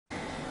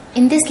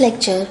In this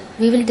lecture,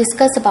 we will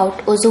discuss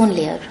about ozone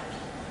layer.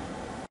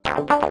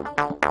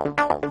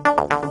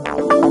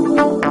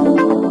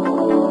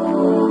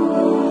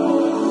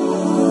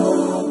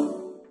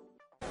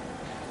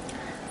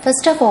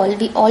 First of all,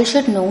 we all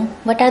should know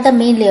what are the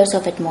main layers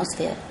of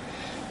atmosphere.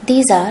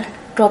 These are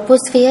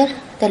troposphere,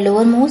 the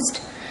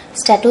lowermost,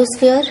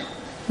 stratosphere,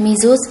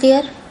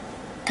 mesosphere,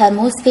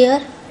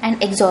 thermosphere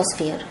and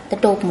exosphere, the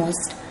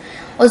topmost.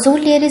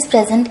 Ozone layer is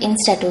present in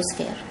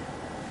stratosphere.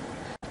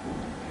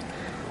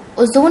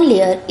 Ozone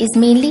layer is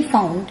mainly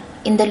found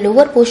in the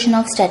lower portion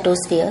of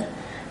stratosphere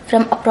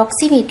from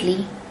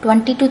approximately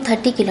 20 to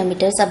 30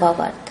 kilometers above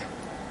Earth.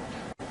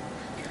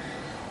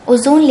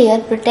 Ozone layer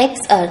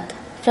protects Earth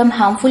from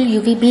harmful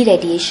UVB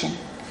radiation.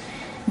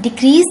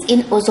 Decrease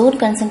in ozone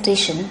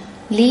concentration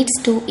leads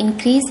to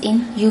increase in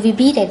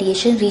UVB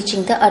radiation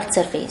reaching the Earth's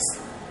surface.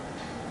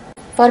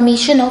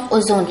 Formation of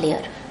ozone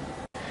layer.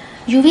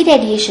 UV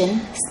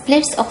radiation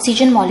splits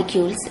oxygen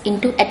molecules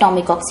into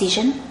atomic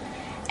oxygen.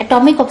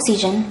 Atomic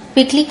oxygen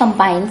quickly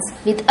combines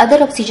with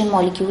other oxygen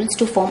molecules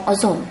to form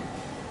ozone.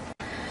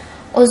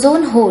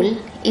 Ozone hole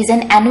is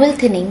an annual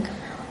thinning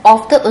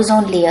of the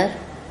ozone layer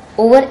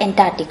over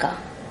Antarctica,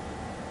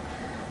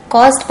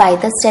 caused by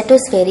the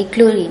stratospheric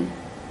chlorine.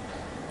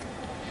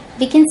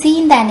 We can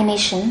see in the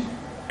animation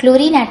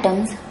chlorine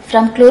atoms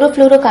from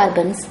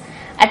chlorofluorocarbons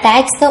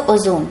attacks the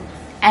ozone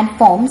and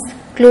forms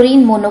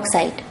chlorine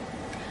monoxide.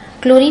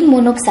 Chlorine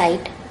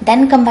monoxide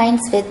then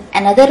combines with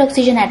another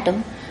oxygen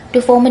atom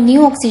to form a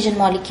new oxygen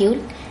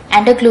molecule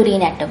and a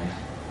chlorine atom.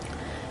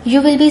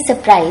 You will be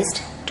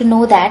surprised to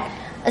know that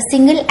a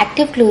single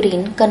active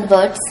chlorine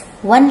converts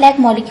 1 lakh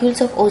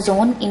molecules of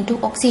ozone into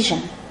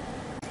oxygen.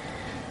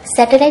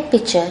 Satellite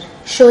picture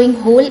showing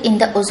hole in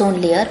the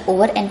ozone layer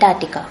over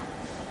Antarctica.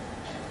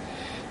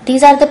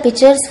 These are the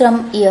pictures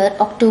from year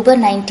October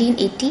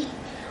 1980,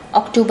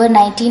 October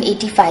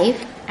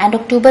 1985 and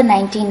October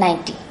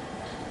 1990.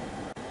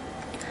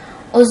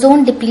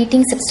 Ozone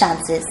depleting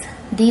substances.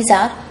 These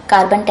are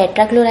carbon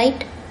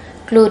tetrachloride,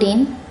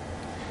 chlorine,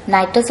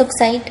 nitrous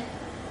oxide,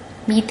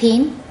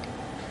 methane,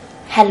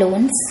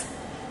 halogens,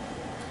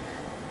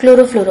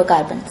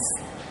 chlorofluorocarbons.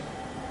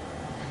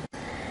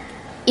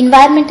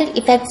 Environmental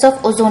effects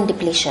of ozone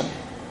depletion.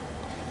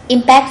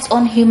 Impacts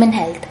on human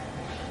health.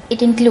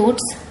 It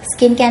includes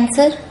skin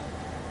cancer,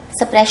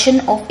 suppression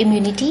of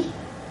immunity,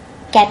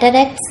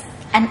 cataracts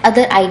and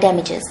other eye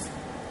damages.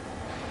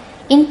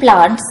 In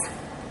plants,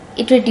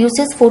 it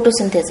reduces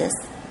photosynthesis,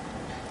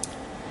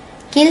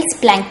 kills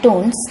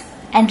planktons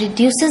and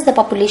reduces the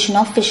population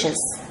of fishes.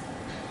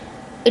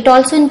 It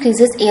also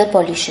increases air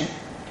pollution.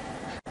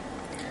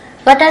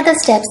 What are the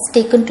steps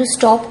taken to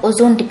stop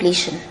ozone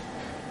depletion?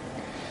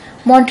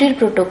 Montreal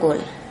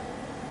Protocol.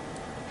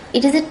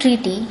 It is a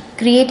treaty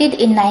created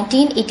in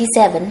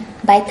 1987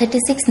 by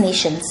 36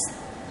 nations.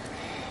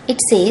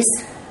 It says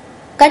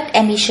cut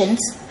emissions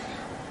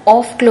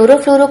of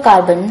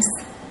chlorofluorocarbons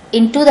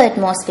into the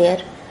atmosphere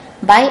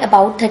by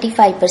about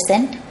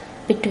 35%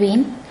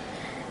 between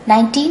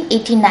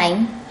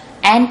 1989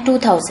 and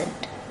 2000.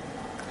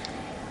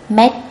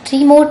 Met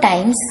 3 more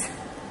times,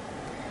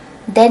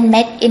 then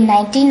met in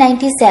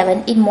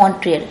 1997 in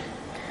Montreal,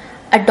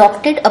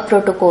 adopted a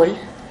protocol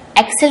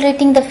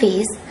accelerating the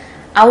phase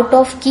out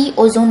of key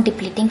ozone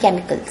depleting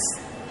chemicals.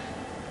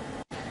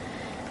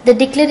 The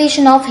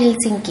Declaration of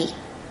Helsinki,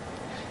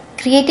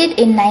 created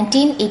in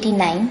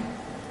 1989,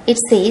 it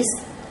says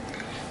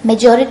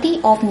majority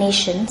of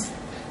nations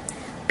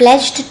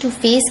pledged to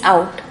phase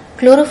out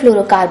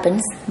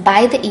chlorofluorocarbons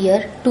by the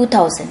year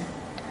 2000.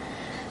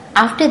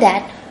 After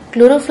that,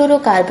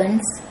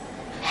 chlorofluorocarbons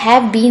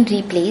have been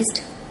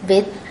replaced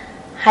with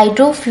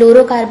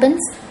hydrofluorocarbons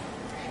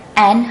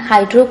and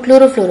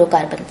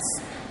hydrochlorofluorocarbons.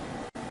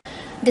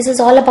 This is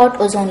all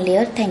about ozone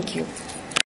layer. Thank you.